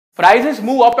Prices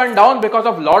move up and down because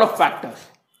of a lot of factors.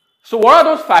 So what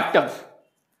are those factors?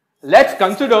 Let's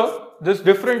consider these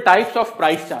different types of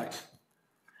price charts.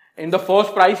 In the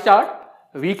first price chart,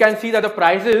 we can see that the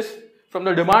prices from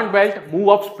the demand belt move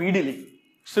up speedily.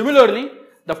 Similarly,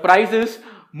 the prices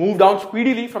move down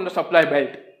speedily from the supply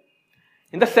belt.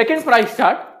 In the second price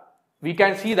chart, we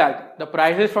can see that the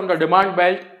prices from the demand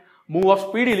belt move up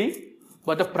speedily,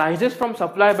 but the prices from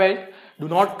supply belt do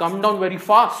not come down very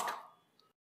fast.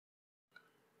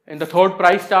 In the third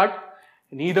price chart,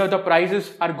 neither the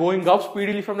prices are going up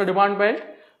speedily from the demand belt,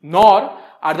 nor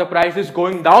are the prices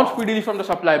going down speedily from the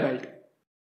supply belt.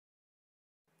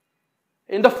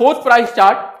 In the fourth price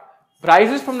chart,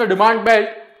 prices from the demand belt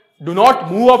do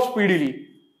not move up speedily,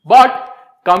 but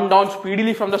come down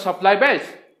speedily from the supply belts.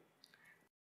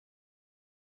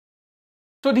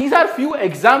 So these are few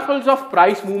examples of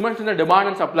price movements in the demand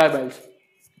and supply belts.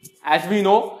 As we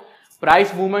know,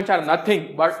 price movements are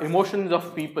nothing but emotions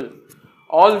of people.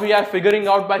 All we are figuring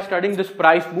out by studying this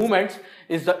price movements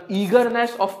is the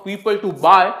eagerness of people to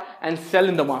buy and sell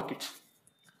in the markets.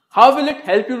 How will it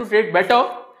help you to trade better?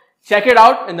 Check it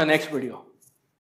out in the next video.